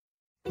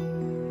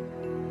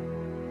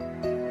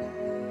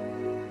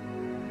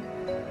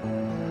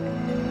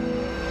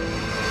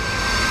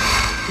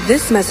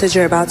This message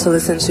you're about to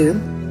listen to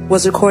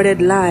was recorded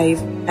live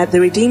at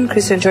the Redeemed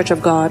Christian Church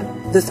of God,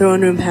 the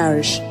Throne Room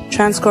Parish,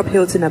 Transcorp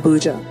Hilton,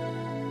 Abuja.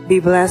 Be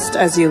blessed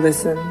as you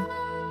listen.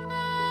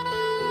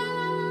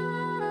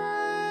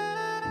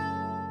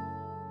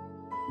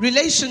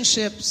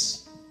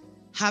 Relationships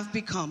have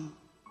become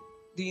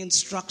the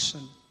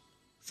instruction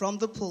from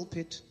the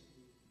pulpit,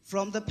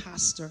 from the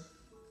pastor,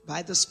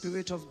 by the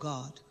Spirit of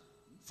God,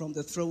 from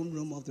the throne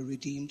room of the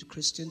Redeemed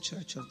Christian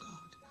Church of God.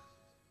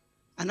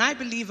 And I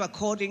believe,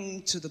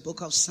 according to the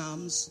book of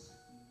Psalms,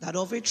 that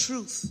of a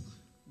truth,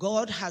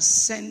 God has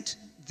sent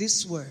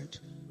this word,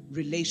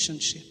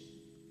 relationship,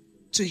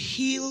 to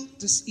heal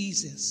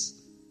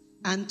diseases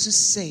and to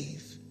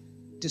save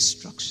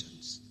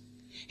destructions.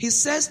 He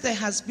says there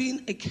has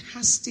been a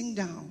casting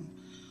down,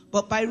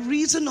 but by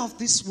reason of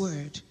this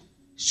word,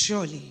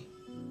 surely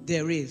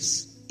there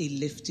is a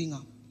lifting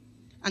up.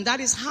 And that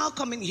is how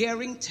come in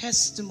hearing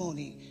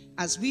testimony,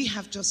 as we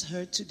have just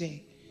heard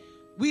today,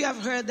 we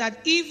have heard that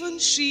even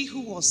she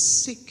who was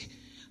sick,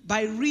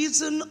 by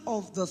reason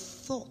of the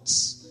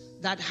thoughts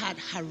that had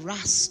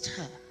harassed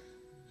her,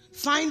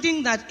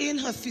 finding that in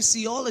her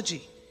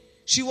physiology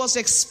she was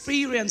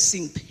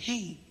experiencing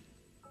pain,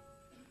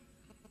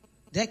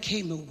 there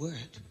came a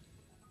word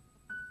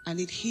and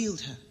it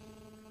healed her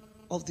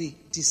of the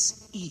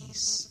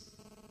disease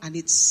and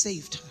it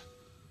saved her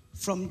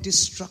from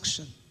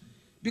destruction.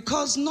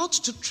 Because not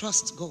to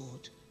trust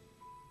God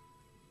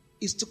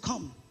is to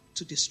come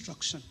to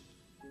destruction,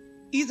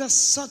 either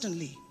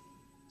suddenly,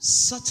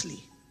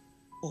 subtly,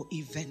 or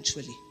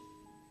eventually.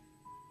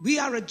 We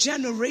are a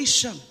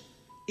generation,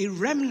 a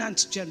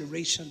remnant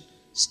generation,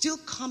 still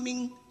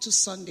coming to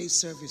Sunday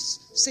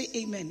service. Say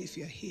amen if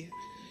you're here.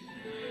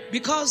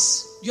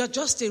 Because you're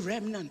just a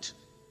remnant.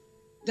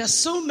 There's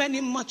so many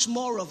much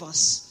more of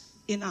us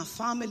in our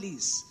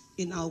families,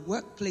 in our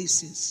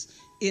workplaces,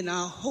 in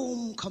our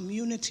home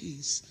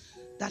communities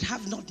that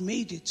have not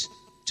made it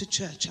to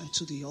church and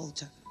to the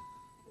altar.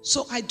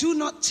 So I do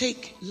not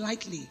take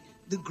lightly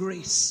the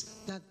grace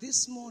that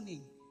this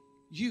morning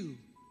you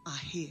are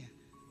here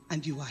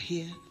and you are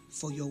here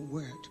for your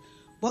word.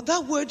 But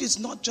that word is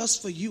not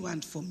just for you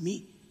and for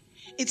me.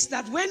 It's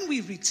that when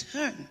we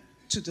return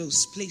to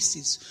those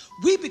places,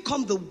 we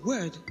become the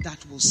word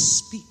that will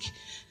speak,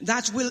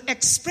 that will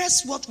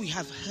express what we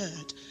have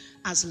heard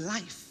as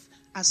life,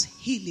 as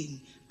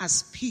healing,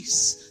 as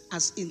peace,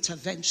 as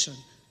intervention,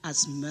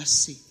 as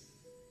mercy.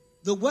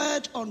 The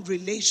word on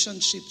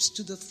relationships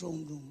to the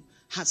throne room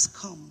has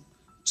come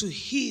to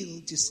heal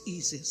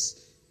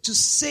diseases, to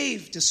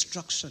save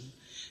destruction,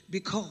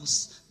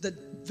 because the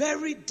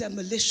very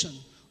demolition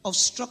of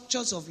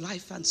structures of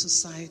life and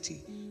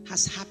society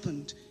has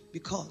happened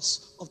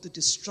because of the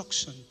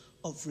destruction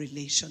of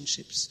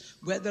relationships,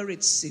 whether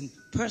it's in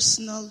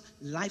personal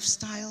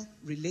lifestyle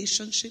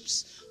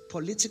relationships,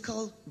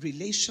 political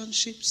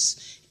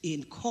relationships,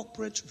 in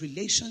corporate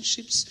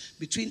relationships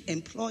between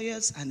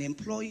employers and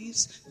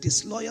employees,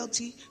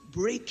 disloyalty,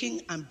 breaking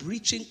and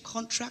breaching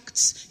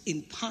contracts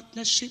in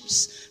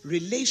partnerships.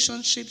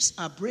 Relationships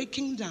are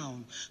breaking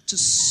down to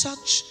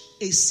such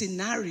a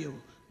scenario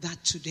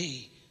that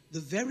today, the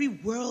very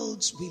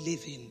worlds we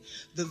live in,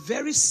 the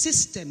very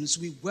systems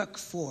we work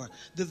for,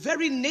 the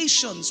very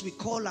nations we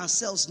call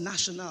ourselves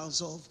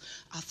nationals of,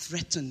 are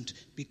threatened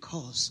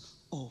because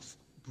of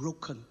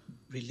broken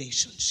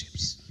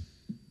relationships.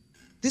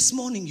 This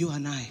morning, you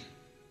and I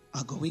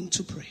are going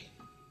to pray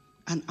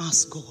and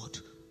ask God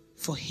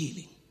for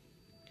healing.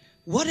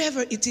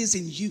 Whatever it is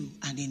in you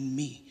and in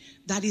me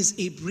that is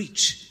a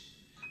breach,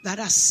 that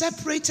are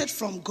separated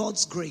from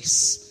God's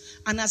grace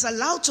and has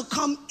allowed to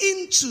come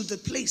into the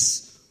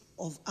place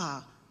of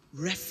our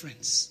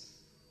reference,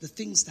 the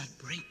things that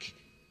break,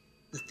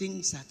 the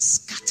things that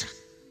scatter,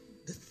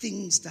 the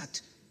things that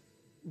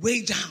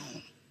weigh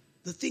down,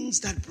 the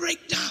things that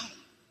break down,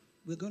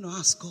 we're going to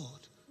ask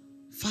God,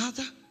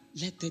 Father,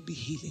 let there be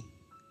healing.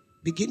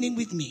 Beginning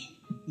with me,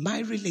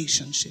 my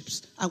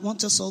relationships. I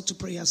want us all to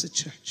pray as a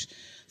church.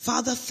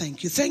 Father,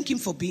 thank you. Thank him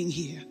for being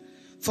here,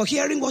 for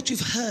hearing what you've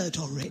heard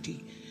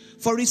already,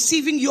 for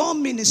receiving your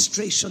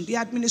ministration, the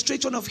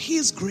administration of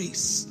his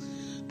grace.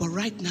 But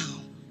right now,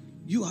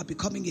 you are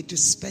becoming a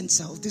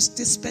dispenser of this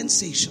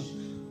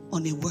dispensation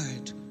on a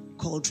word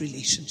called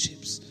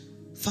relationships.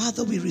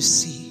 Father, we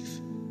receive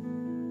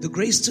the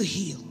grace to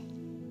heal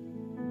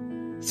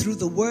through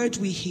the word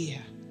we hear.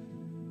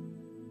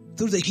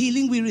 Through the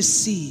healing we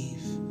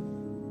receive,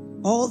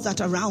 all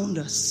that around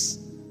us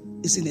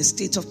is in a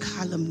state of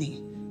calumny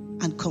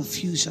and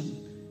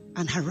confusion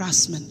and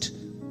harassment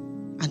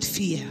and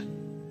fear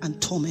and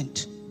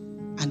torment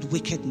and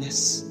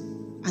wickedness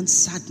and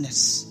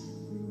sadness.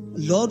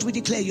 Lord, we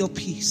declare your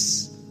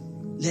peace.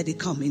 Let it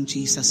come in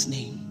Jesus'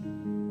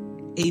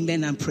 name.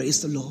 Amen and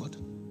praise the Lord.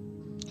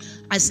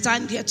 I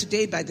stand here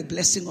today by the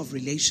blessing of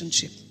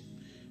relationship.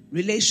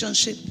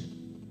 Relationship,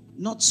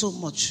 not so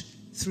much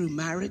through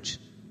marriage,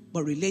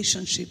 but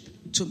relationship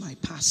to my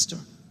pastor.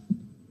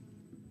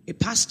 A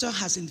pastor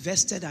has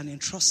invested and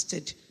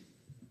entrusted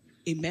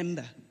a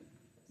member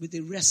with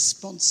a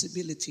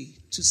responsibility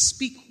to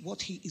speak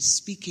what he is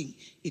speaking.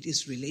 It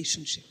is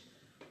relationship.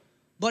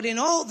 But in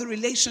all the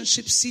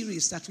relationship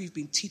series that we've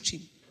been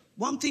teaching,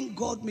 one thing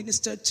God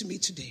ministered to me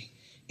today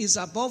is,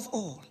 above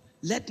all,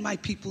 let my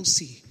people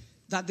see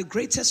that the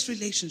greatest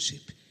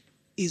relationship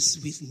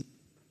is with me.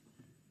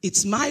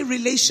 It's my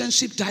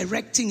relationship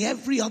directing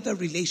every other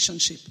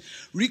relationship,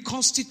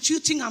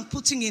 reconstituting and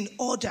putting in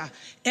order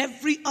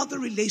every other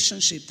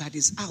relationship that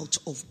is out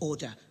of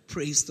order.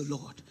 Praise the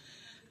Lord.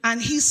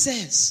 And he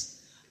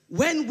says,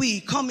 when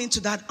we come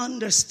into that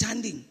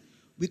understanding,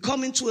 we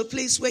come into a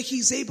place where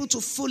he's able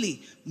to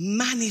fully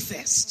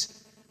manifest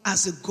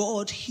as a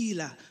God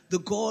healer, the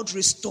God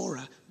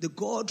restorer, the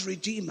God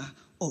redeemer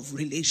of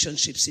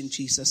relationships in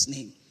Jesus'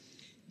 name.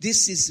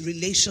 This is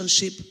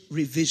relationship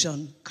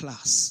revision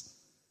class.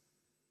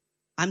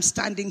 I'm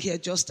standing here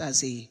just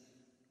as a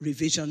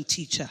revision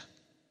teacher.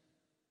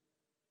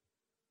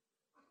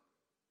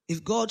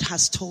 If God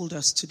has told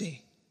us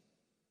today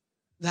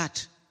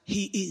that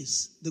he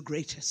is the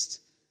greatest,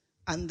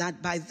 and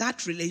that by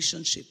that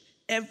relationship,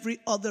 every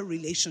other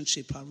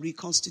relationship will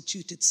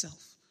reconstitute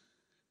itself,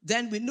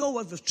 then we know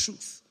of the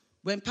truth.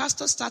 When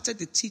Pastor started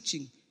the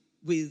teaching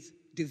with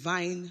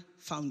divine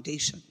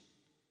foundation,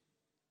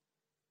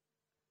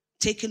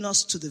 taking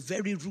us to the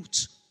very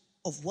root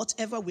of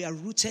whatever we are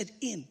rooted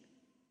in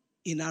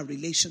our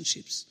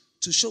relationships,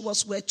 to show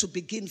us where to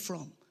begin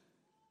from,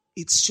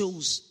 it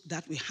shows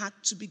that we had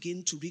to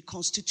begin to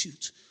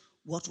reconstitute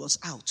what was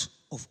out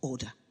of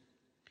order.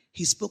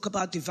 He spoke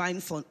about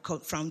divine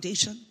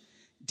foundation,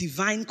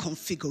 divine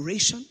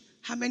configuration.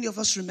 How many of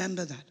us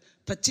remember that?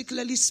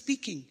 Particularly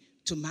speaking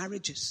to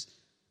marriages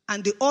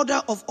and the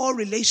order of all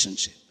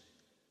relationship.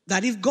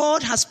 That if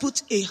God has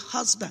put a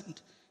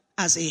husband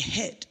as a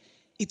head,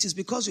 it is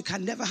because you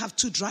can never have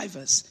two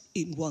drivers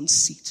in one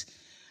seat.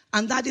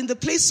 And that in the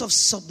place of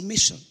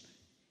submission,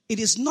 it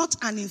is not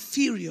an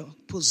inferior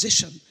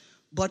position,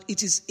 but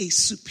it is a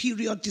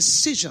superior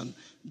decision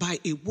by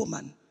a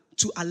woman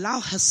to allow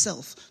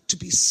herself to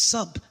be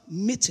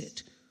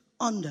submitted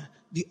under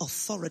the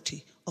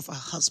authority of her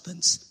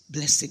husband's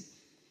blessing.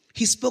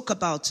 He spoke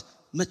about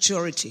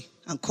maturity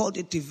and called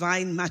it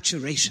divine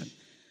maturation,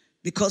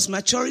 because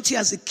maturity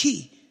as a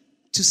key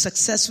to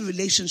successful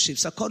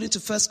relationships, according to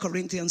 1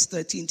 Corinthians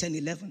 13, 10,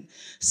 11,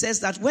 says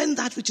that when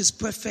that which is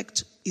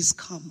perfect is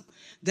come,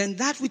 then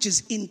that which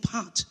is in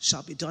part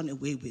shall be done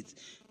away with.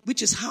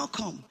 Which is how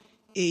come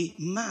a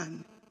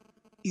man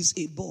is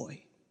a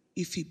boy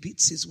if he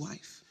beats his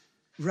wife,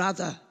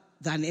 rather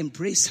than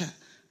embrace her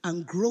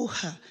and grow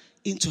her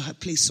into her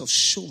place of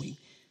showing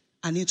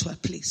and into a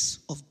place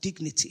of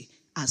dignity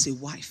as a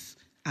wife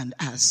and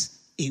as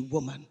a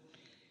woman.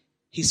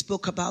 He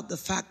spoke about the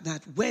fact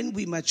that when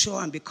we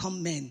mature and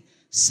become men,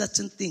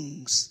 certain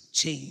things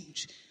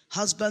change.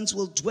 Husbands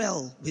will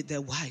dwell with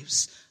their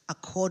wives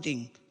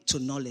according to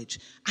knowledge.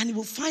 And you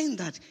will find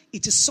that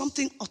it is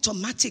something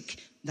automatic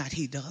that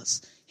he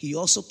does. He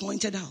also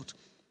pointed out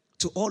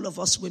to all of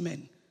us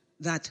women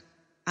that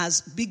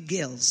as big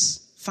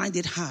girls find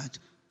it hard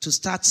to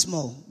start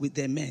small with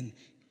their men,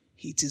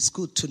 it is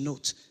good to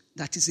note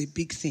that is a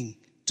big thing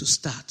to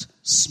start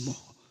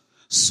small.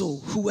 So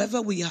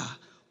whoever we are,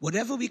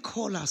 whatever we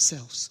call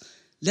ourselves,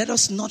 let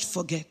us not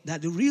forget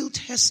that the real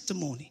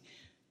testimony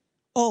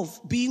of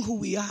being who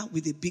we are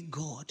with a big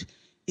God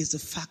is the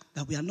fact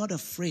that we are not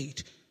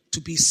afraid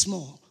to be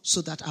small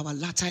so that our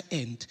latter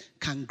end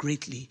can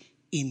greatly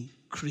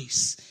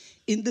increase.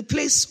 In the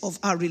place of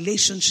our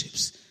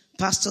relationships,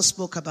 Pastor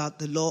spoke about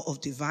the law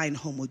of divine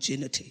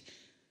homogeneity,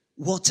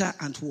 water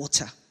and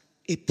water,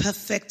 a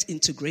perfect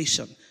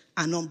integration,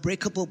 an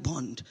unbreakable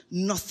bond,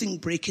 nothing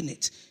breaking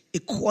it, a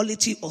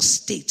quality or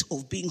state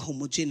of being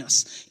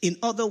homogeneous. In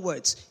other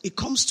words, it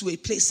comes to a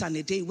place and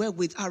a day where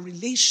with our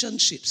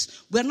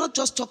relationships, we're not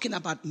just talking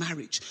about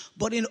marriage,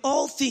 but in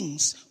all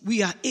things,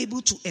 we are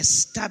able to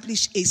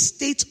establish a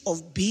state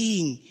of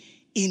being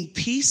in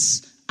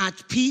peace,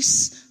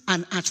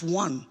 and at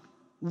one,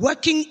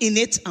 working in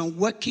it and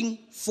working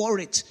for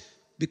it,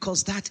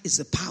 because that is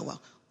the power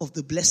of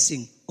the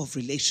blessing of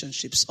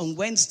relationships. On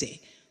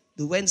Wednesday,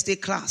 the Wednesday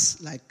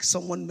class, like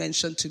someone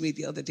mentioned to me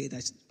the other day,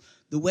 that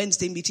the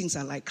Wednesday meetings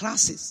are like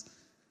classes.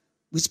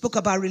 We spoke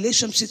about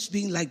relationships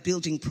being like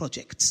building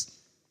projects.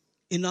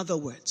 In other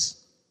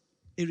words,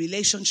 a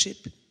relationship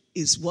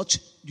is what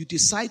you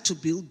decide to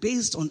build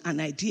based on an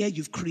idea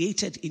you've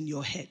created in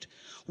your head.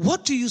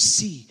 What do you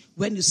see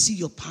when you see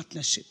your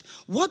partnership?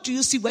 What do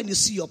you see when you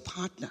see your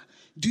partner?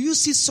 Do you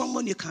see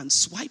someone you can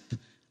swipe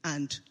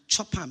and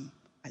chop him?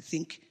 I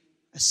think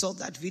I saw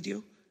that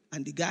video,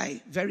 and the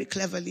guy very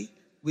cleverly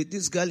with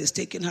this girl is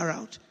taking her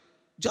out.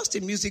 Just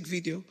a music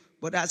video.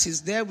 But as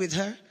he's there with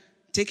her,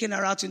 taking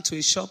her out into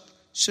a shop,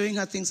 showing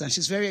her things, and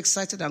she's very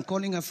excited and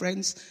calling her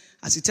friends.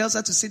 As he tells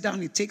her to sit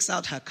down, he takes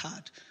out her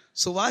card.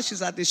 So while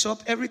she's at the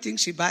shop, everything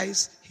she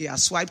buys, he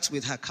has swiped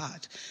with her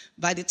card.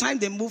 By the time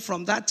they move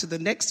from that to the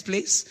next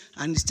place,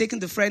 and he's taking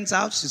the friends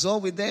out, she's all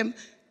with them,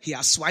 he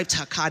has swiped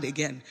her card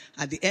again.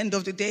 At the end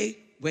of the day,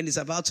 when he's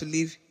about to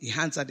leave, he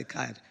hands her the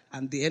card.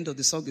 And the end of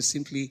the song is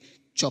simply,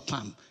 chop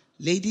am,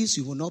 Ladies,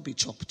 you will not be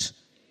chopped.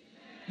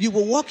 You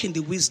will walk in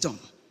the wisdom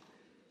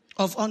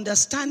of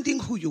understanding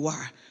who you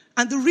are.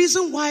 And the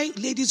reason why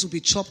ladies will be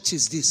chopped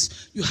is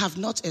this: you have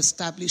not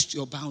established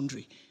your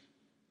boundary.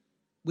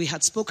 We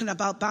had spoken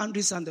about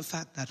boundaries and the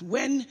fact that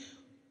when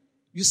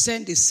you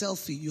send a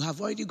selfie, you have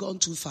already gone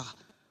too far.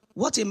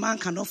 What a man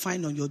cannot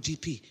find on your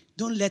DP,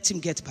 don't let him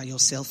get by your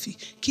selfie.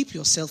 Keep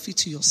your selfie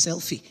to your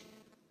selfie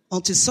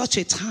until such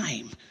a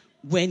time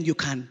when you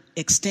can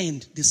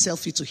extend the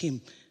selfie to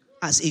him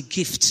as a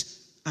gift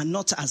and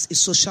not as a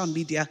social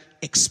media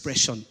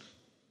expression.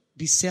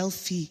 Be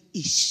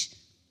selfie-ish.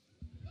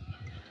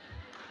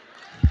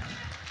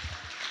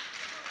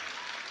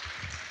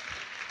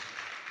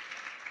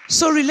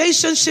 So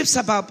relationships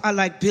are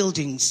like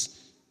buildings.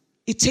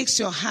 It takes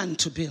your hand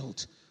to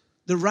build.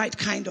 The right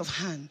kind of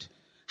hand.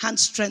 Hand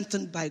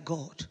strengthened by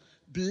God.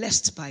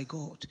 Blessed by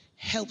God.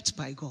 Helped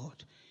by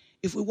God.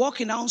 If we walk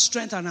in our own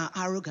strength and our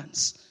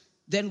arrogance,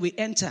 then we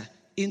enter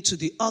into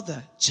the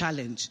other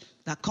challenge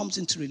that comes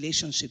into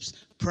relationships.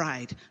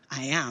 Pride.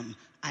 I am.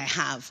 I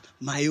have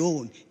my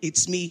own.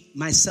 It's me,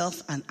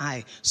 myself, and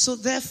I. So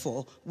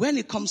therefore, when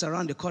it comes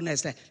around the corner,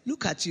 it's like,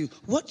 look at you.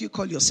 What do you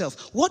call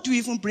yourself? What do you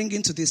even bring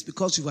into this?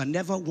 Because you were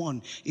never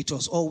one. It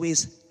was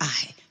always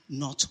I,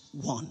 not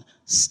one,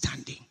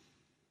 standing.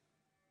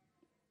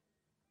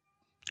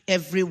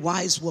 Every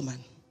wise woman,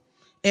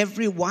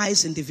 every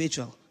wise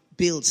individual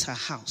builds her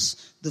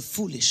house. The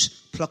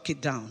foolish pluck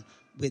it down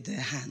with their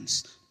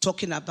hands.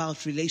 Talking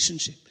about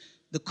relationship.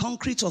 The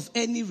concrete of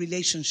any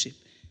relationship,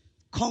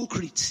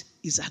 concrete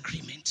is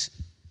agreement.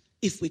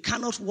 If we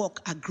cannot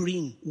walk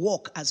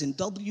as in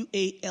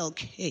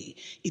W-A-L-K,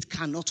 it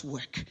cannot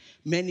work.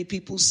 Many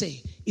people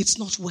say, it's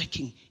not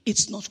working.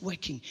 It's not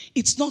working.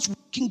 It's not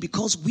working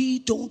because we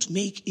don't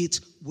make it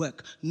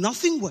work.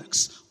 Nothing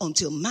works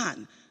until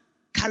man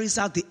carries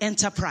out the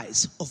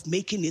enterprise of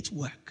making it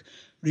work.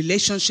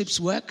 Relationships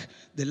work.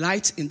 The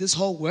light in this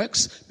hall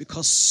works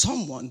because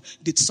someone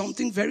did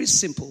something very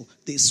simple.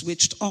 They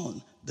switched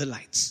on the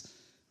lights.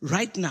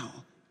 Right now,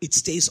 it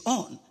stays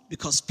on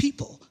because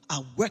people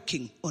are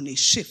working on a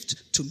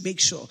shift to make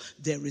sure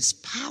there is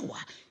power.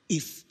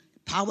 If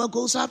power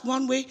goes out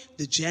one way,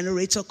 the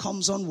generator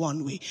comes on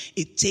one way.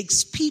 It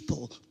takes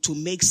people to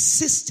make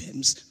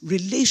systems,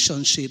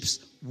 relationships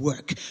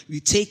work. You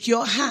take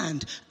your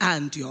hand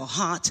and your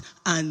heart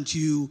and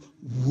you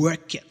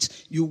work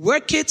it. You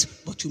work it,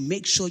 but you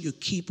make sure you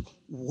keep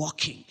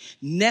walking.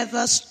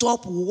 Never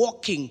stop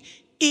walking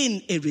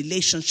in a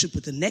relationship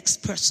with the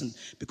next person,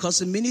 because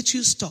the minute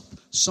you stop,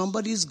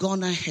 somebody's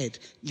gone ahead,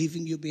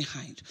 leaving you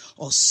behind,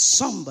 or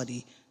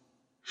somebody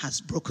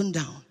has broken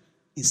down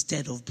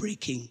instead of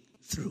breaking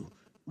through.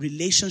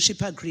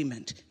 Relationship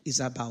agreement is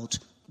about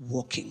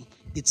walking.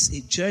 It's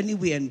a journey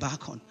we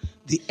embark on.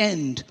 The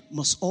end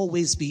must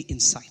always be in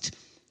sight.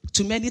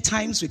 Too many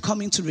times we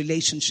come into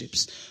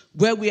relationships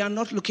where we are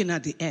not looking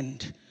at the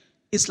end.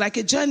 It's like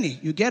a journey.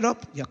 You get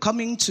up, you're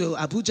coming to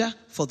Abuja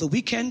for the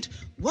weekend.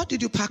 What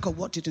did you pack or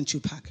what didn't you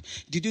pack?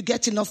 Did you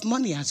get enough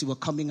money as you were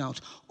coming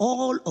out?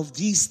 All of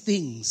these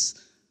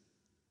things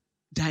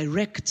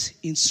direct,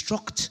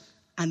 instruct,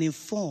 and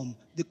inform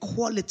the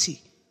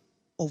quality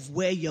of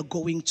where you're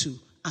going to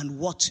and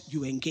what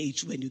you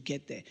engage when you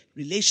get there.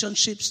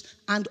 Relationships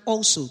and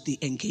also the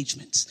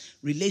engagements.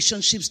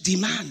 Relationships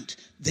demand,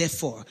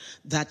 therefore,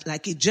 that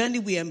like a journey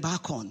we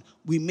embark on,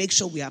 we make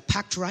sure we are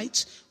packed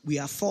right, we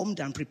are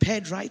formed and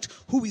prepared right.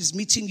 Who is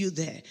meeting you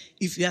there?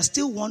 If you are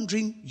still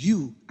wondering,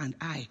 you and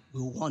I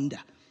will wander.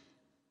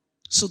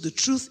 So the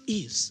truth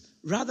is,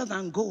 rather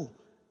than go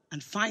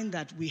and find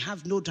that we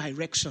have no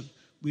direction,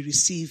 we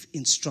receive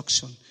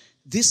instruction.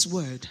 This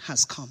word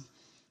has come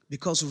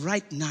because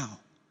right now,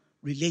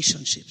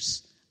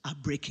 relationships are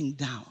breaking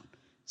down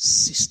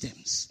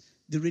systems.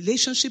 The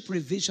relationship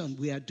revision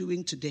we are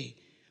doing today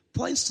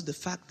points to the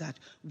fact that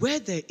where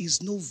there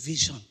is no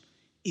vision,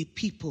 a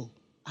people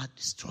are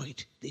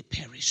destroyed, they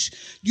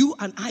perish. You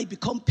and I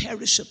become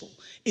perishable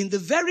in the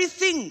very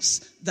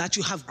things that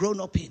you have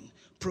grown up in.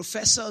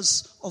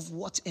 Professors of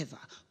whatever,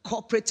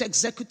 corporate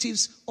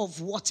executives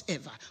of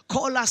whatever,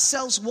 call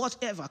ourselves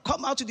whatever,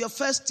 come out with your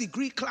first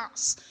degree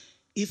class.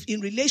 If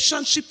in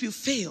relationship you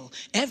fail,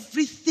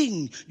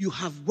 everything you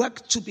have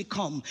worked to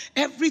become,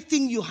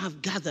 everything you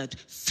have gathered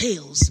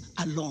fails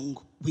along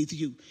with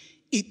you.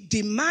 It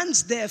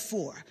demands,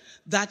 therefore,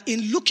 that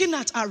in looking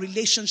at our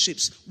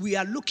relationships, we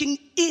are looking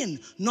in,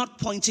 not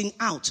pointing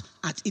out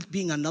at it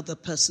being another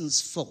person's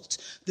fault.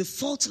 The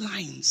fault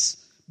lines,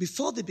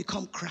 before they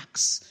become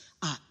cracks,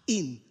 are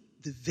in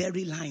the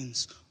very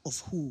lines of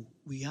who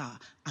we are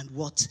and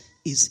what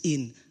is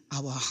in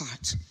our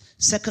heart.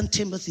 2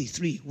 Timothy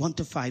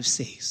 3:1-5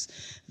 says,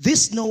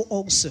 "This know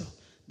also,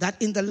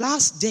 that in the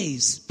last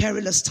days,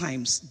 perilous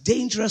times,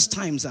 dangerous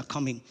times are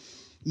coming.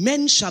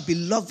 Men shall be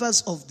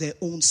lovers of their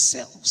own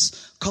selves,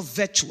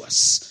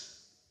 covetous,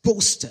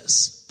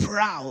 boasters,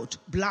 proud,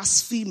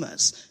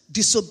 blasphemers,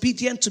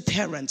 disobedient to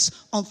parents,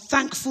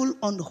 unthankful,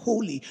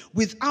 unholy,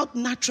 without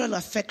natural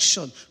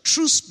affection,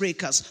 truce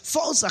breakers,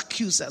 false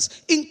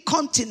accusers,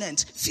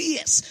 incontinent,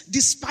 fierce,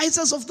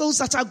 despisers of those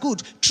that are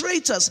good,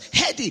 traitors,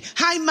 heady,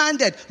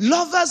 high-minded,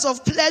 lovers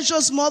of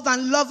pleasures more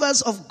than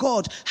lovers of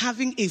God,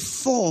 having a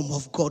form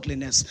of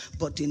godliness,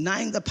 but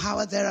denying the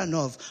power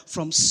thereof.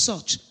 From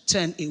such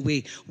turn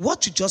away.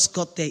 What you just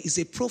got there is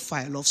a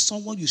profile of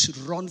someone you should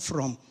run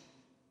from.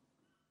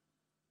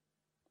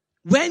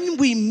 When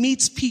we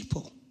meet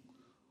people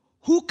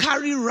who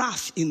carry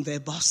wrath in their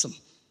bosom,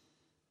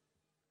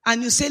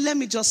 and you say, let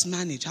me just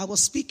manage. I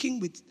was speaking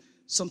with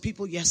some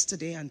people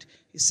yesterday, and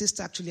his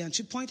sister actually, and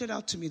she pointed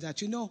out to me that,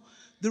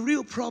 the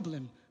real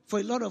problem for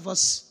a lot of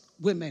us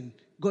women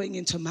going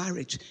into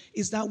marriage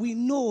is that we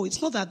know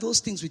it's not that those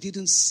things we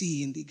didn't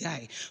see in the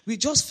guy. We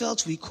just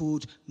felt we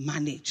could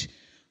manage.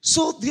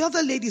 So the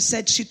other lady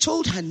said, she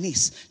told her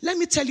niece, let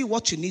me tell you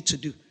what you need to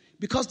do,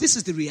 because this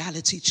is the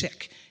reality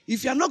check.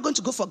 If you are not going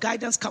to go for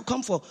guidance,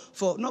 come for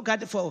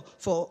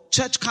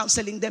church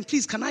counseling, then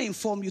please, can I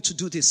inform you to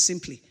do this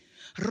simply?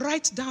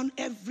 Write down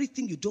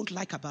everything you don't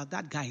like about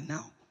that guy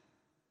now.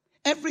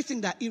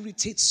 Everything that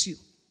irritates you.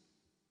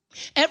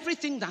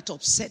 Everything that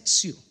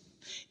upsets you.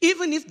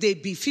 Even if they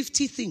be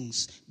 50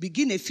 things,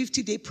 begin a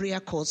 50-day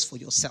prayer course for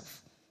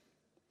yourself.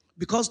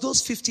 Because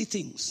those 50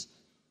 things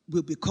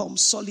will become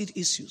solid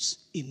issues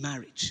in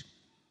marriage.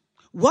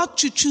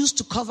 What you choose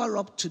to cover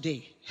up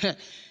today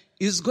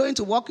is going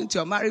to walk into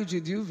your marriage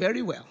with you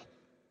very well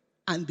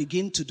and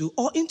begin to do,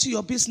 or into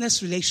your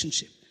business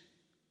relationship.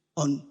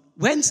 On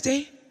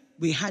Wednesday,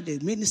 we had a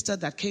minister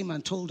that came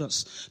and told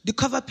us the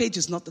cover page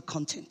is not the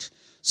content.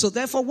 So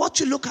therefore, what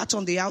you look at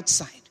on the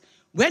outside,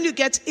 when you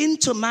get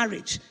into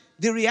marriage,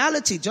 the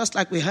reality, just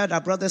like we heard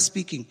our brother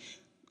speaking,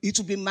 it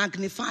will be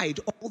magnified,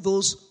 all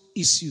those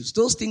issues.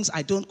 Those things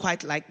I don't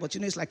quite like, but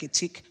it's like a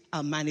tick,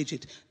 I'll manage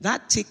it.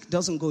 That tick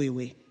doesn't go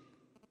away.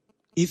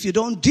 If you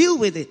don't deal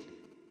with it,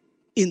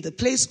 in the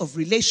place of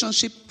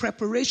relationship,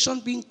 preparation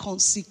being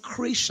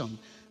consecration,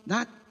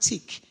 that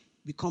tick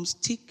becomes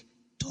tick,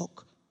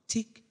 tock,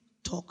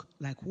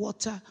 like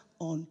water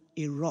on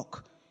a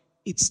rock.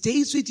 It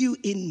stays with you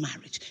in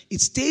marriage. It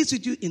stays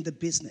with you in the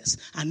business.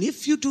 And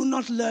if you do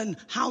not learn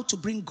how to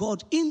bring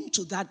God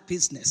into that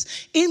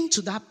business,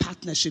 into that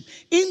partnership,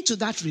 into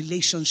that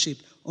relationship,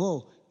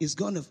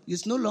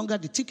 it's no longer,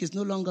 the tick is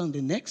no longer on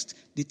the next.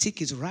 The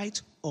tick is right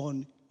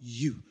on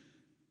you.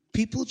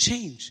 People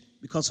change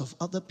because of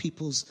other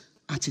people's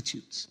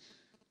attitudes.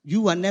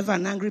 You are never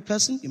an angry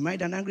person. You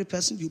married an angry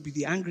person, you'll be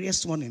the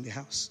angriest one in the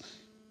house.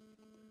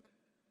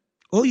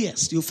 Oh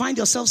yes, you'll find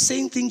yourself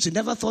saying things you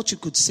never thought you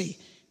could say.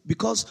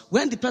 Because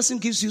when the person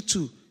gives you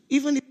 2,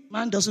 even if the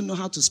man doesn't know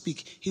how to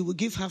speak, he will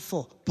give her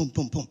 4. Boom,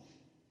 boom, boom.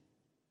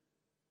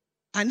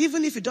 And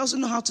even if he doesn't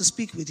know how to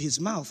speak with his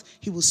mouth,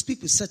 he will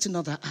speak with certain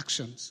other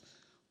actions.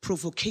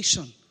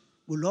 Provocation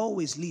will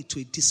always lead to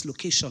a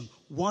dislocation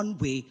one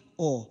way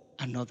or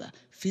another.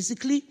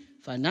 Physically,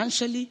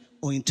 financially,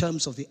 or in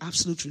terms of the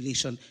absolute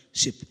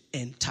relationship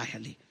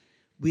entirely.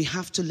 We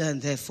have to learn,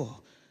 therefore,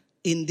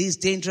 in these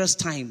dangerous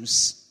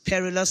times,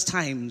 perilous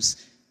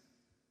times,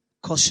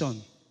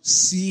 caution.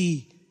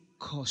 See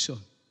caution.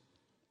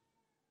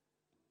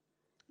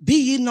 Be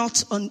ye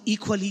not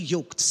unequally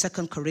yoked,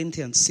 2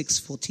 Corinthians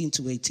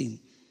 6:14-18,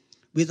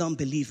 with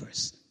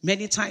unbelievers.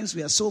 Many times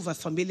we are so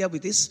familiar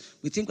with this,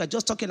 we think we're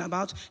just talking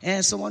about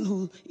someone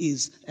who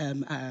is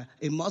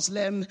a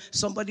Muslim,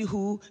 somebody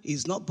who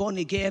is not born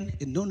again.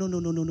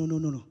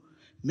 No.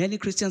 Many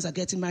Christians are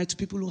getting married to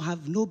people who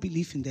have no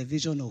belief in their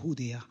vision or who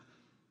they are.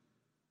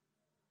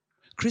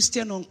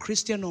 Christian on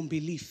Christian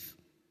unbelief.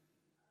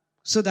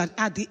 So that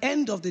at the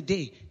end of the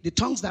day, the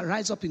tongues that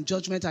rise up in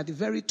judgment are the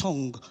very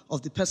tongue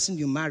of the person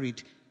you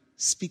married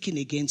speaking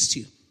against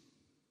you.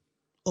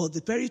 Or the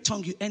very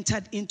tongue you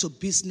entered into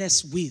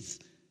business with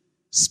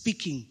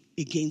speaking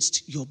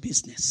against your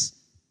business.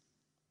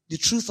 The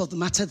truth of the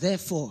matter,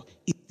 therefore,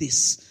 is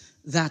this,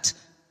 that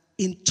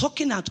in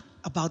talking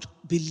about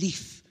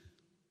belief,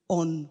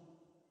 on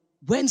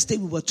Wednesday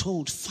we were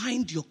told,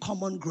 find your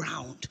common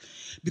ground.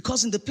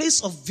 Because in the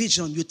place of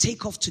vision, you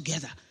take off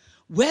together.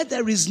 Where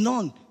there is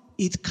none,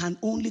 it can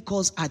only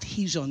cause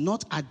adhesion,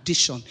 not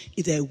addition.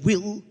 There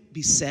will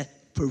be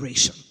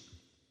separation.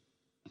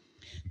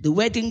 The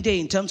wedding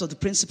day, in terms of the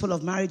principle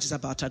of marriage, is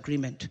about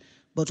agreement.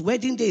 But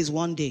wedding day is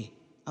one day.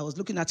 I was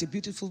looking at a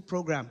beautiful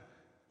program.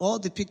 All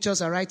the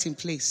pictures are right in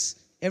place.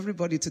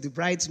 Everybody, to the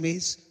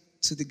bridesmaids,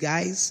 to the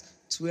guys,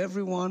 to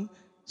everyone,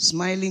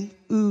 smiling.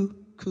 Ooh,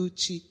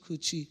 coochie,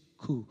 coochie,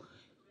 coo.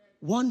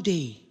 One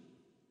day.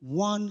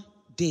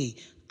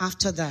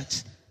 After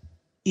that,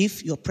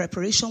 if your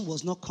preparation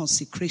was not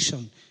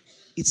consecration,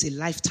 it's a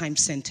lifetime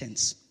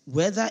sentence.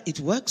 Whether it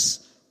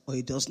works or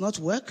it does not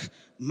work,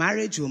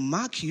 marriage will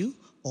mark you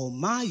or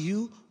mar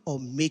you or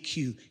make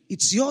you.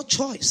 It's your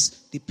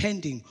choice,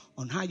 depending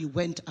on how you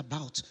went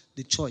about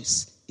the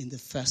choice in the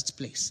first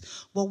place.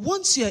 But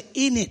once you're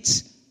in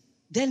it,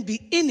 then be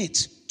in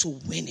it to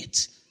win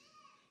it.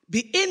 Be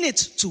in it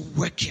to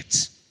work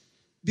it.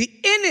 Be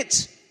in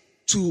it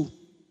to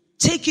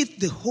take it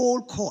the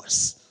whole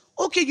course.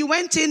 Okay, you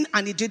went in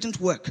and it didn't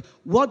work.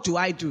 What do?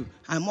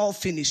 I'm all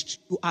finished.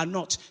 You are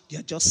not.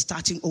 They're just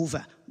starting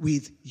over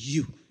with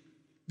you.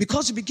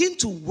 Because you begin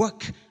to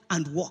work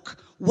and walk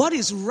what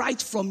is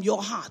right from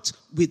your heart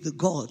with the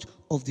God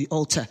of the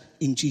altar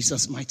in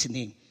Jesus' mighty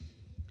name.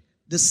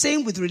 The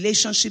same with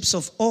relationships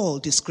of all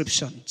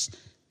descriptions.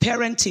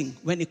 Parenting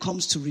when it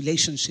comes to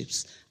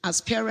relationships.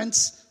 As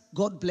parents,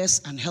 God bless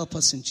and help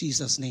us in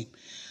Jesus' name.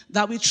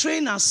 That we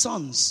train our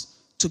sons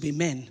to be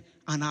men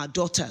and our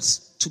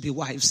daughters to be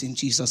wives in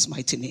Jesus'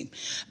 mighty name.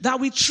 That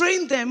we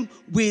train them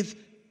with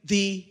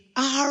the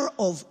R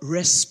of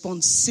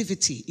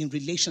responsivity in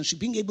relationship,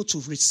 being able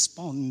to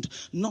respond,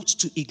 not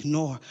to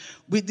ignore.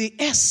 With the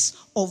S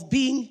of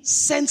being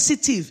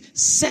sensitive,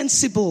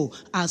 sensible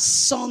as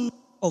sons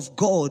of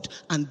God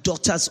and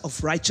daughters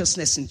of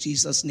righteousness in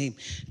Jesus' name.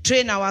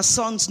 Train our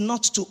sons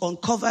not to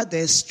uncover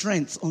their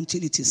strength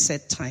until it is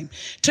set time.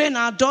 Train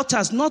our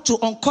daughters not to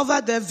uncover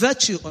their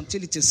virtue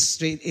until it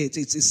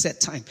is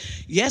set time.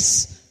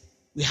 Yes,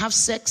 we have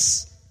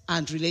sex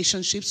and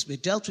relationships. We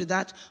dealt with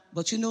that.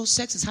 But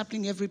sex is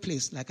happening every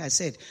place. Like I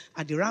said,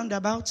 at the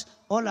roundabout,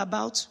 all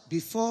about,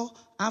 before,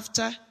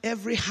 after,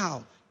 every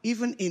how.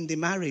 Even in the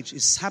marriage,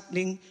 is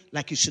happening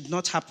like it should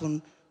not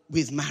happen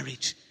with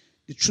marriage.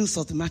 The truth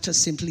of the matter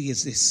simply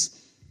is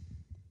this.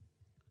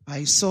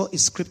 I saw a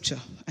scripture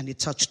and it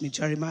touched me.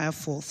 Jeremiah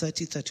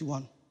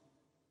 4:30-31.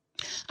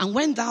 And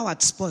when thou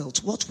art spoiled,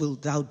 what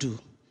wilt thou do?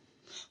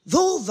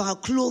 Though thou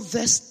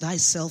clothest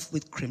thyself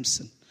with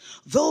crimson,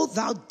 though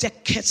thou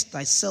deckest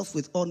thyself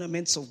with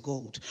ornaments of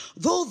gold,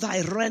 though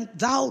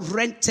thou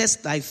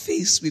rentest thy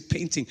face with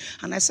painting.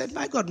 And I said,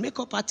 my God,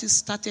 makeup artists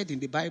started in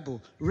the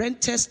Bible.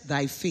 Rentest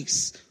thy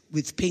face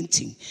with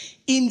painting.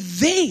 In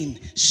vain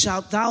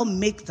shalt thou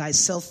make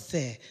thyself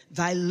fair.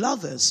 Thy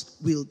lovers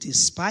will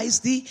despise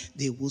thee.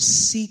 They will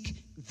seek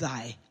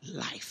thy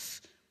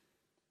life.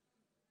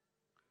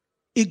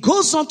 It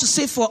goes on to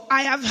say, for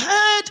I have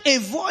heard a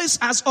voice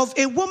as of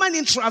a woman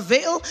in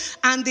travail,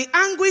 and the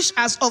anguish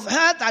as of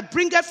her that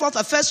bringeth forth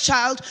a first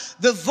child,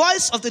 the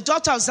voice of the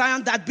daughter of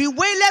Zion that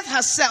bewaileth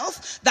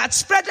herself, that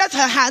spreadeth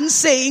her hands,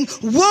 saying,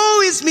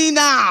 woe is me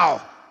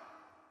now!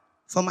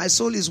 For my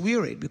soul is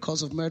wearied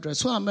because of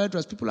murderers. Who are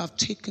murderers? People have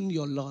taken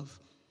your love,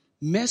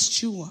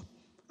 messed you up,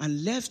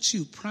 and left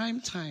you prime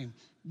time,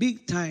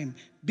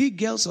 big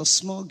girls or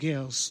small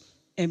girls,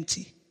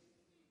 empty.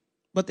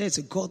 But there's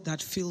a God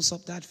that fills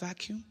up that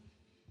vacuum.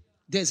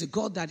 There's a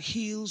God that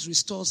heals,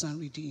 restores, and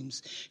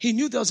redeems. He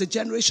knew there was a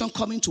generation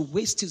coming to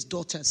waste his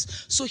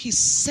daughters. So he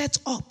set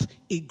up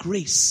a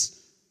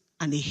grace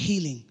and a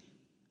healing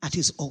at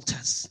his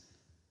altars.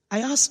 I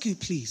ask you,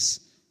 please,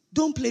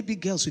 don't play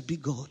big girls with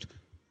big God.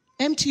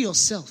 Empty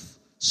yourself,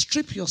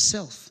 strip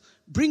yourself,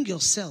 bring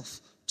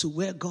yourself to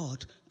where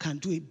God can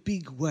do a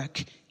big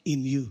work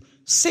in you.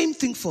 Same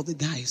thing for the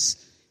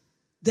guys.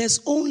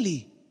 There's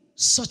only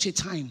such a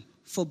time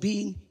for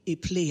being a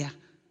player.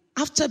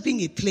 After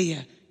being a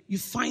player, you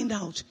find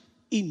out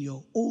in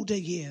your older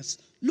years.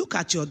 Look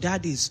at your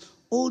daddies,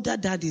 older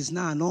daddies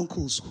now and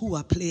uncles who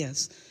are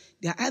players.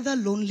 They're either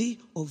lonely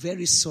or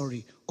very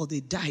sorry, or they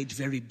died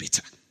very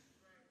bitter.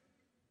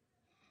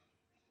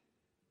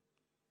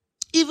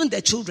 Even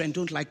their children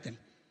don't like them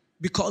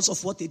because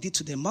of what they did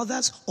to their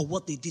mothers or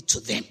what they did to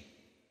them.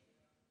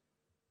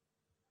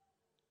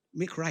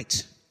 Make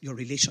right your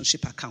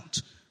relationship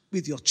account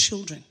with your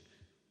children.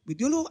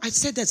 I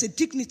said there's a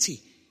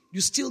dignity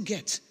you still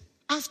get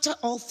after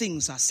all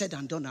things are said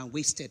and done and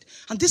wasted.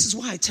 And this is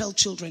why I tell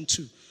children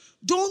too.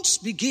 Don't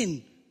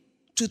begin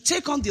to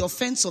take on the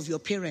offense of your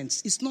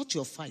parents. It's not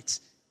your fight.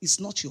 It's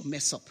not your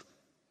mess up.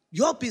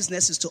 Your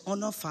business is to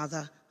honor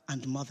father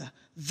and mother.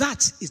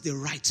 That is the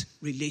right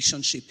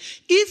relationship.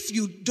 If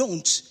you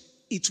don't,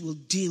 it will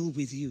deal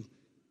with you.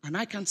 And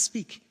I can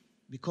speak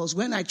because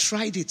when I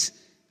tried it,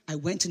 I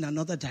went in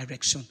another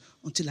direction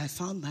until I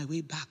found my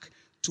way back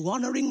to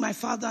honoring my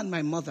father and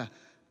my mother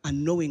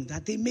and knowing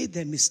that they made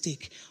their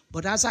mistake.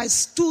 But as I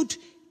stood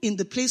in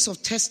the place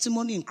of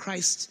testimony in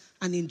Christ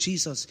and in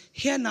Jesus,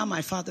 hear now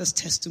my father's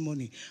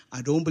testimony.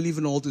 I don't believe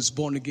in all this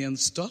born again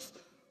stuff,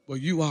 but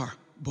you are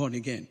born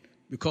again.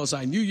 Because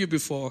I knew you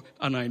before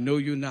and I know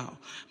you now.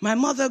 My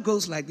mother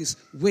goes like this.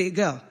 Wait,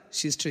 girl.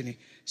 She's Trini.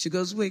 She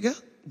goes, wait, girl.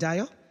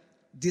 Dio.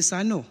 This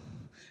I know.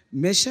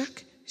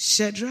 Meshach,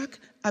 Shadrach,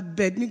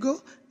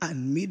 Abednego,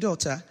 and me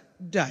daughter,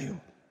 Dio.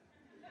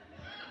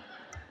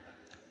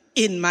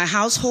 In my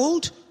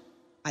household,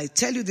 I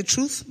tell you the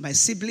truth, my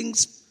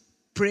siblings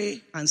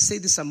pray and say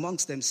this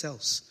amongst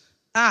themselves.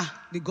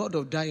 The God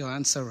of Dio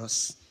answer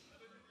us.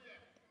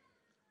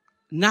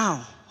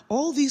 Now,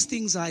 all these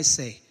things I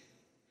say,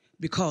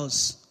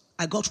 because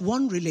I got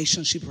one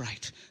relationship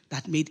right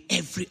that made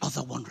every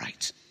other one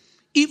right.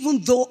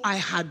 Even though I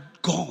had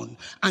gone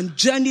and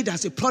journeyed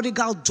as a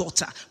prodigal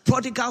daughter,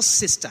 prodigal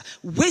sister,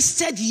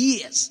 wasted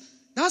years.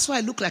 That's why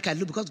I look like I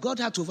look, because God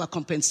had to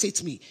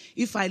overcompensate me.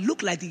 If I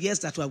look like the years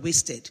that were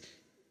wasted,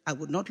 I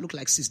would not look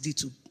like Sis D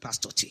to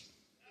Pastor T.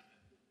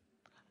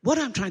 What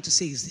I'm trying to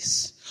say is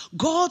this.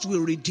 God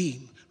will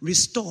redeem,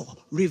 restore,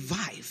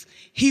 revive.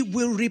 He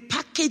will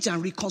repackage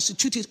and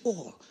reconstitute it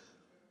all.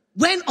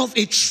 When of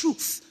a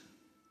truth,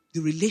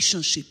 the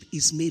relationship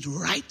is made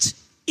right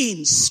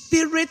in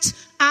spirit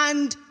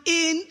and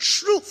in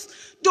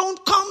truth.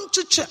 Don't come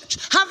to church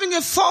having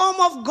a form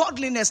of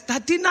godliness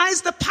that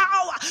denies the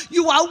power.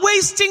 You are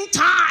wasting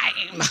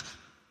time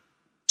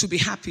to be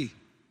happy,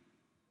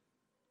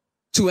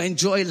 to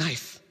enjoy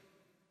life.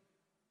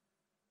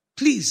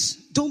 Please,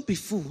 don't be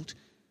fooled.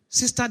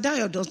 Sister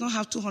Dayo does not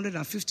have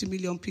 250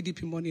 million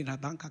PDP money in her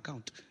bank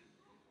account.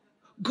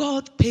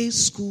 God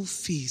pays school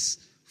fees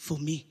for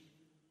me.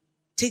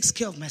 Takes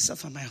care of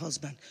myself and my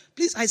husband.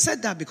 Please, I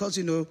said that because,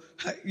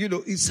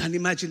 it's an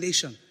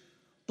imagination.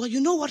 But you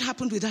know what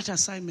happened with that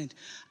assignment?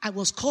 I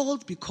was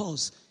called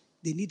because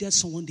they needed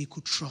someone they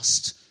could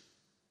trust.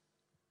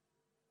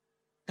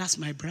 That's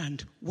my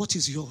brand. What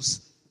is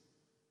yours?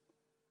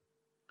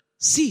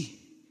 See,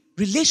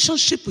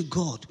 relationship with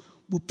God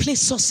will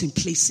place us in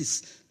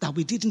places that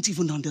we didn't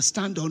even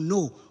understand or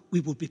know we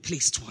will be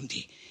placed one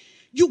day.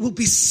 You will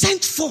be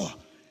sent for.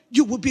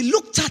 You will be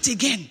looked at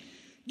again.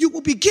 You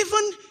will be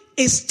given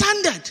a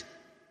standard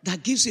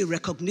that gives you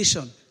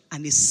recognition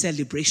and a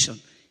celebration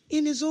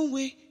in his own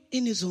way,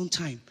 in his own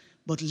time.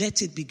 But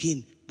let it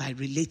begin by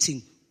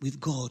relating with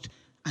God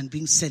and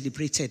being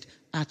celebrated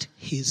at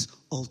his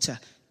altar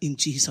in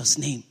Jesus'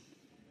 name.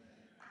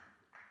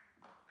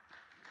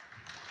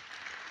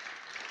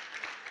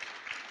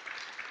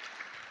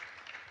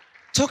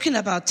 Talking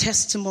about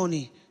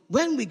testimony,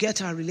 when we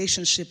get our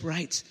relationship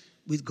right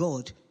with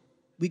God,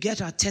 we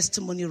get our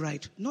testimony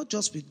right, not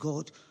just with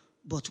God,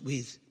 but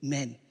with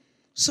men.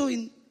 So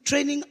in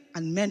training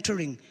and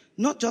mentoring,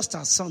 not just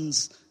our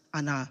sons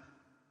and our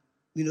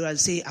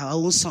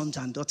own sons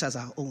and daughters,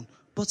 our own,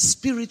 but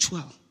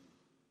spiritual.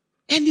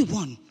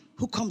 Anyone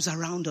who comes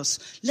around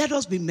us, let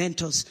us be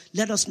mentors.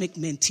 Let us make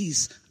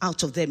mentees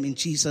out of them in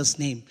Jesus'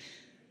 name.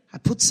 I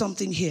put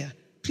something here.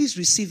 Please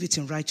receive it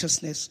in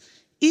righteousness.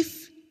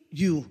 If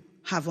you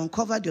have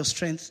uncovered your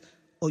strength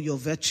or your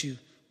virtue,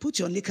 put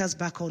your knickers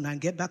back on and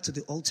get back to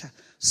the altar.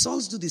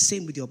 Sons, do the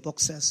same with your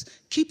boxers.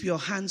 Keep your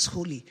hands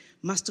holy.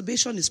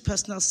 Masturbation is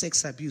personal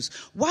sex abuse.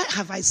 Why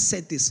have I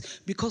said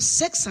this? Because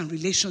sex and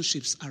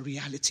relationships are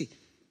reality.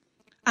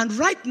 And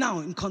right now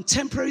in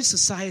contemporary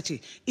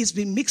society, it's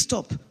been mixed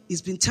up.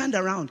 It's been turned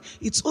around.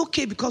 It's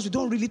okay because we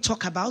don't really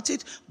talk about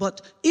it,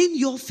 but in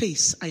your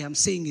face, I am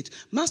saying it.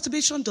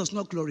 Masturbation does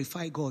not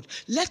glorify God.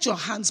 Let your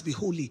hands be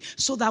holy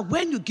so that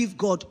when you give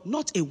God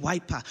not a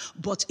wiper,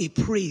 but a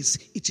praise,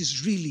 it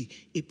is really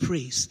a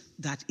praise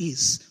that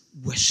is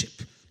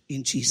worship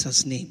in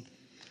Jesus' name.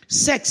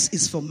 Sex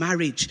is for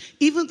marriage.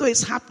 Even though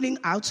it's happening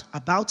out,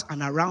 about,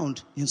 and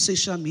around in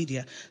social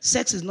media,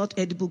 sex is not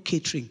edible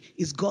catering.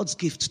 It's God's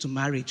gift to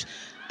marriage.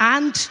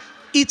 And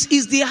it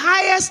is the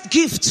highest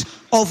gift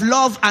of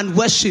love and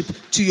worship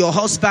to your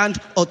husband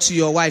or to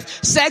your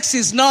wife. Sex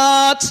is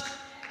not...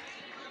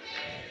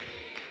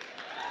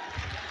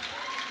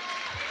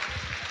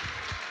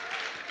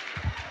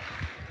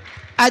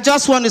 I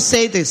just want to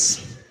say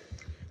this.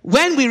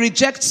 When we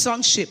reject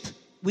sonship,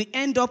 we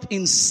end up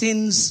in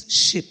sin's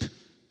ship.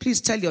 Please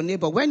tell your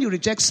neighbor, when you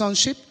reject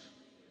sonship,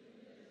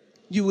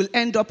 you will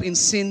end up in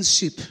sin's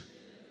ship.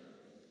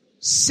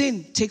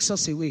 Sin takes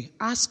us away.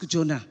 Ask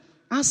Jonah.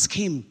 Ask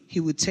him. He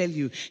will tell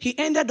you. He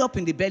ended up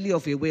in the belly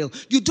of a whale.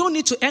 You don't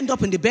need to end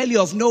up in the belly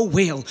of no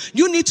whale.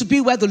 You need to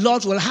be where the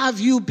Lord will have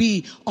you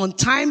be. On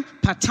time,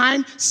 part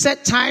time,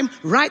 set time,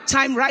 right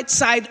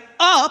side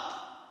up.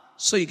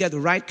 So you get the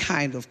right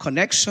kind of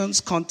connections,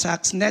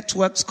 contacts,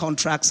 networks,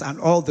 contracts, and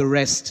all the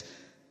rest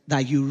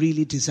that you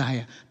really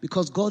desire.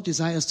 Because God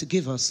desires to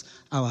give us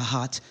our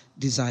heart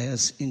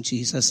desires in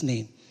Jesus'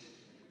 name.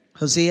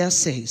 Hosea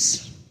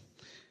says,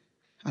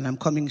 and I'm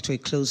coming to a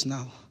close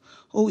now.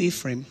 O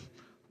Ephraim,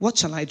 what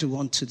shall I do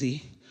unto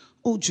thee?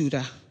 O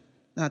Judah,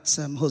 that's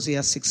Hosea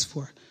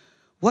 6:4.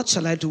 What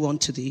shall I do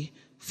unto thee?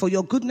 For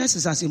your goodness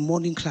is as a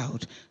morning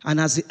cloud, and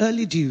as the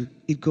early dew,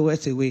 it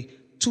goeth away.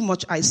 Too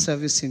much eye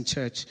service in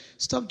church.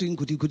 Stop doing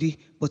goody-goody,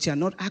 but you are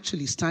not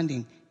actually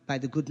standing by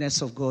the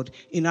goodness of God.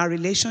 In our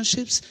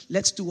relationships,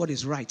 let's do what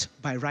is right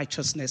by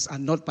righteousness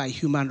and not by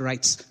human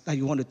rights that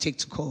you want to take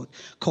to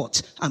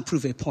court and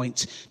prove a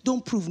point.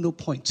 Don't prove no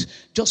point.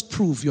 Just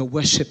prove your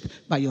worship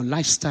by your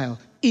lifestyle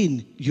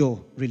in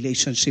your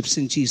relationships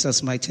in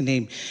Jesus' mighty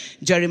name.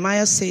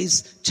 Jeremiah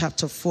says,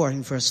 chapter 4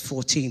 in verse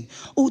 14,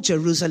 O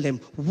Jerusalem,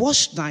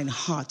 wash thine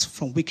heart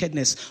from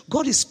wickedness.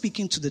 God is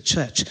speaking to the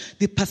church.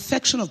 The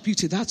perfection of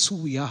beauty, that's who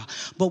we are.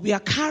 But we are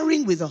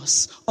carrying with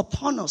us,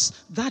 upon us,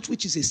 that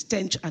which is a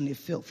stench and a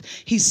filth.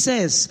 He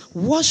says,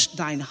 wash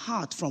thine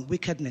heart from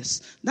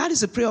wickedness. That is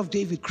the prayer of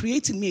David.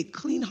 Create in me a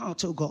clean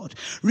heart, O God.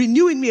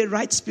 Renew in me a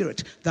right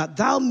spirit, that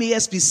thou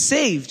mayest be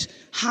saved.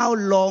 How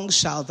long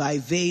shall thy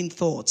vain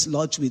thoughts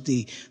lodge with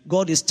thee?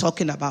 God is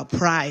talking about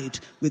pride.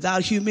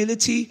 Without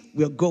humility,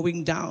 we're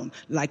going down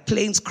like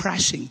planes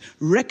crashing.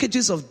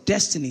 Wreckages of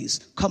destinies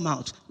come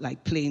out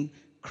like plane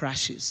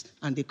crashes.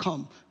 And they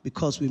come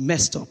because we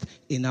messed up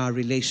in our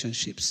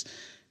relationships.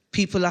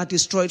 People are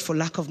destroyed for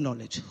lack of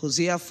knowledge.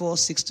 Hosea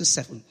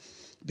 4:6-7.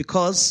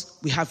 Because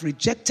we have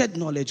rejected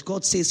knowledge,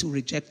 God says He will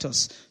reject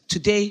us.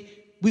 Today,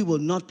 we will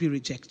not be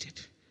rejected.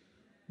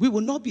 We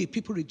will not be a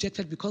people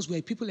rejected because we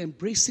are people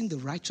embracing the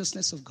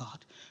righteousness of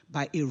God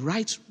by a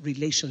right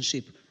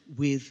relationship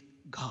with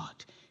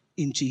God.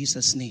 In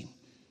Jesus' name.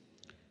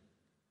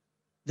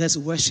 There's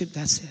a worship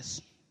that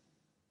says,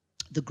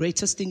 the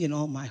greatest thing in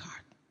all my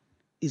heart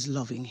is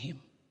loving Him.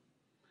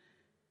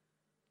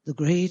 The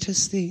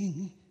greatest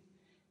thing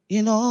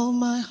in all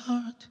my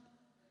heart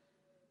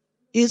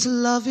is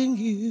loving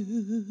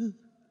You.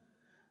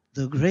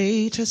 The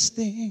greatest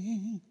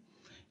thing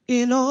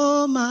in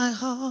all my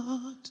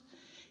heart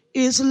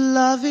is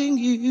loving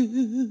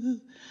You.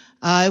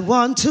 I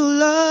want to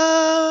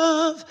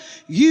love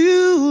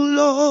You,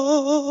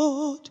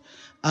 Lord.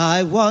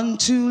 I want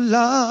to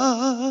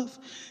love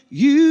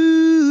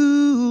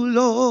You,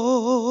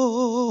 Lord.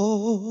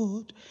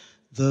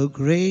 The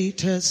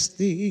greatest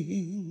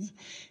thing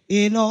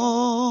in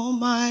all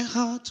my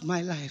heart,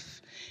 my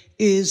life,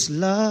 is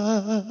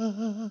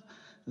loving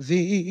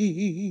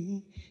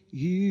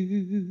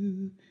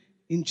You.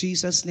 In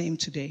Jesus' name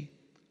today,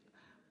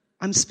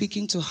 I'm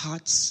speaking to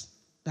hearts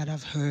that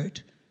have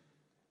heard.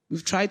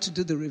 We've tried to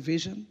do the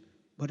revision,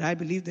 but I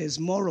believe there's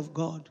more of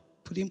God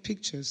putting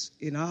pictures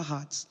in our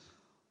hearts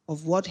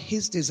of what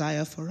His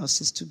desire for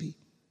us is to be.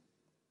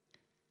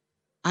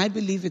 I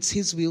believe it's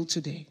His will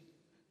today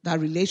that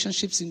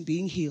relationships in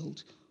being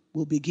healed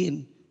will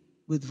begin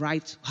with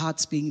right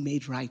hearts being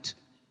made right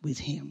with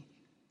Him.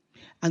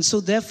 And so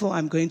therefore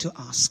I'm going to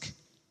ask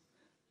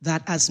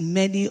that as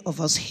many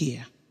of us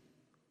here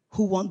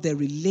who want their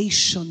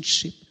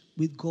relationship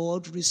with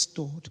God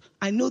restored.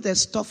 I know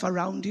there's stuff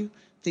around you.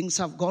 Things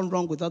have gone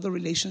wrong with other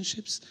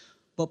relationships.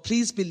 But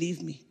please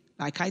believe me,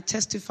 like I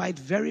testified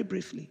very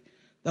briefly,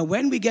 that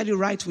when we get it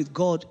right with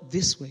God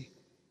this way,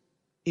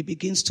 it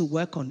begins to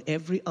work on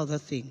every other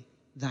thing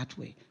that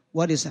way.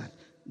 What is that?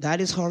 That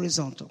is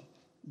horizontal.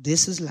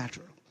 This is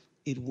lateral.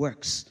 It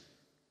works.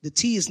 The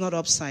T is not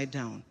upside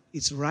down.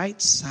 It's right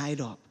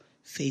side up,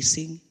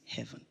 facing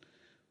heaven.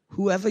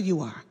 Whoever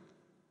you are,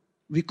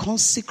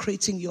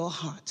 reconsecrating your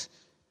heart,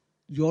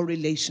 your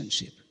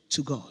relationship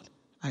to God.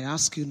 I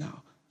ask you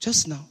now,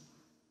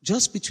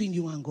 just between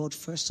you and God,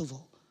 first of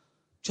all,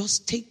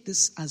 just take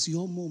this as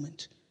your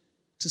moment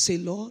to say,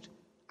 Lord,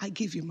 I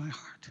give You my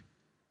heart.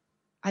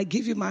 I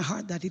give You my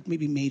heart that it may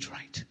be made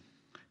right.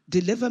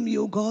 Deliver me,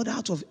 O God,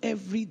 out of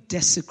every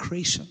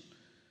desecration.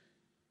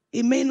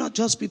 It may not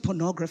just be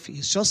pornography.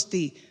 It's just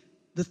the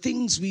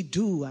things we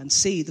do and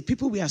say, the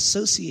people we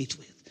associate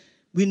with.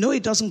 We know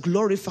it doesn't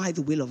glorify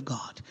the will of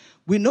God.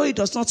 We know it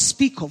does not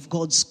speak of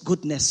God's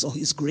goodness or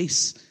His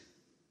grace.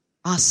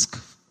 Ask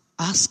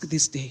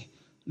this day,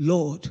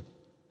 Lord,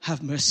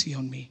 have mercy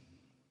on me.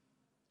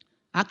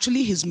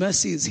 Actually, His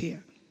mercy is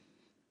here.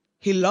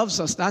 He loves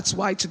us. That's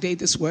why today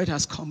this word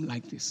has come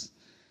like this.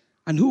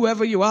 And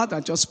whoever you are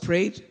that just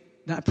prayed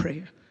that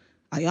prayer,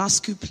 I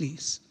ask you,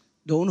 please,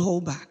 don't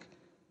hold back.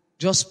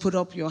 Just put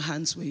up your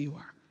hands where you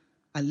are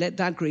and let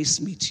that grace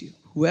meet you.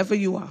 Whoever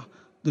you are,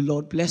 the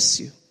Lord bless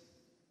you.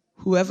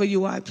 Whoever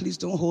you are, please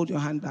don't hold your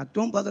hand back.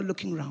 Don't bother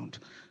looking around.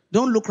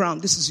 Don't look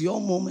around. This is your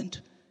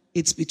moment.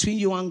 It's between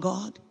you and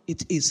God.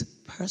 It is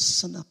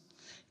personal.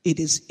 It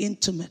is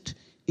intimate.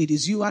 It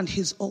is you and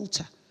His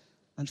altar.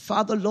 And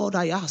Father, Lord,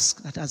 I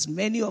ask that as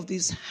many of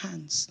these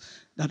hands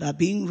that are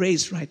being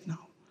raised right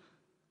now,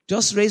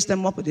 just raise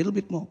them up a little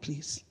bit more,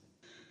 please.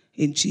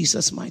 In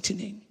Jesus' mighty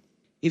name.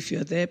 If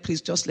you're there,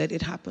 please just let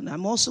it happen.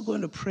 I'm also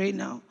going to pray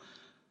now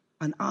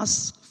and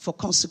ask for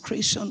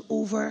consecration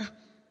over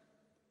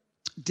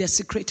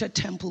desecrated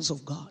temples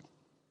of God.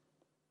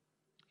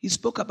 He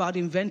spoke about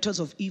inventors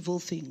of evil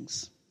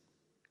things.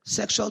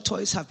 Sexual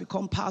toys have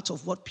become part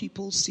of what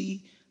people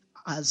see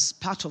as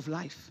part of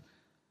life.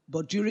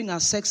 But during our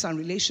sex and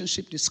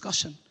relationship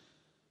discussion,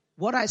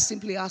 what I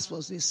simply asked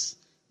was this.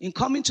 In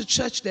coming to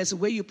church, there's a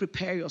way you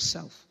prepare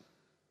yourself.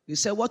 You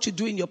say what you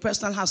do in your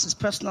personal house is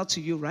personal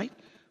to you, right?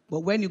 But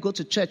when you go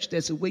to church,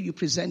 there's a way you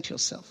present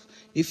yourself.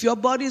 If your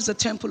body is a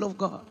temple of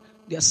God,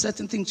 there are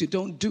certain things you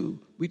don't do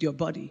with your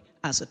body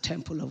as a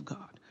temple of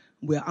God.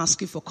 We're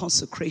asking for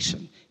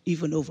consecration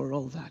even over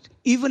all that.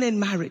 Even in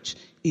marriage,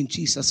 in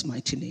Jesus'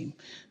 mighty name.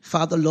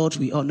 Father, Lord,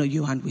 we honor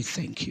You and we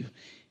thank You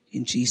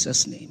in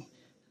Jesus' name.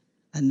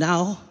 And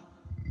now,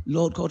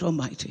 Lord God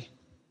Almighty,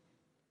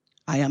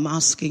 I am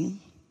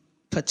asking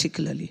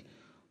particularly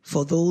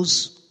for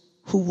those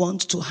who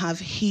want to have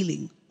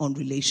healing on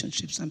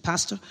relationships. And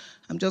Pastor,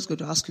 I'm just going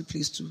to ask you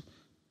please to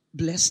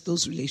bless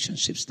those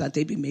relationships that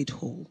they be made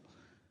whole.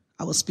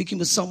 I was speaking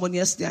with someone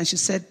yesterday and she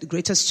said the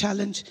greatest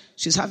challenge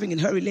she's having in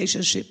her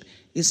relationship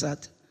is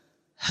that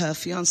her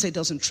fiancé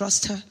doesn't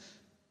trust her.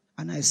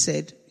 And I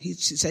said, she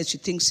said he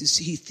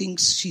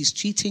thinks she's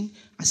cheating.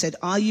 I said,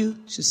 are you?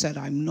 She said,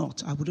 I'm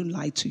not. I wouldn't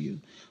lie to you.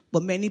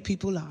 But many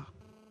people are.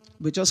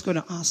 We're just going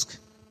to ask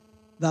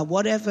that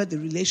whatever the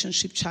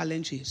relationship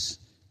challenge is,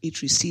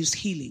 it receives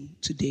healing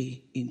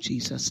today in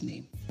Jesus'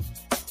 name.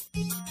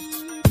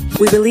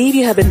 We believe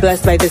you have been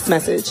blessed by this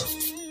message.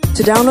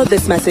 To download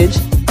this message,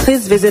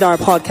 Please visit our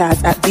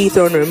podcast at The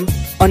Throne Room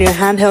on your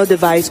handheld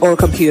device or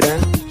computer.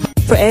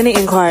 For any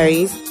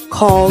inquiries,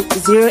 call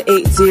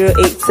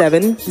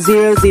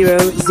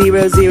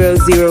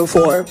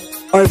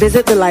 08087000004 or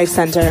visit the Life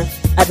Center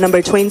at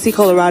number 20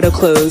 Colorado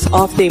Close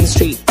off Dame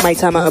Street,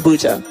 Maitama,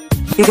 Abuja.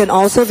 You can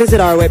also visit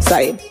our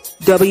website,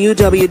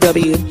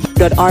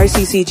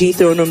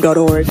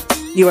 www.rccgthroneroom.org.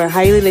 You are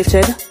highly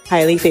lifted,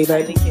 highly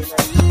favored.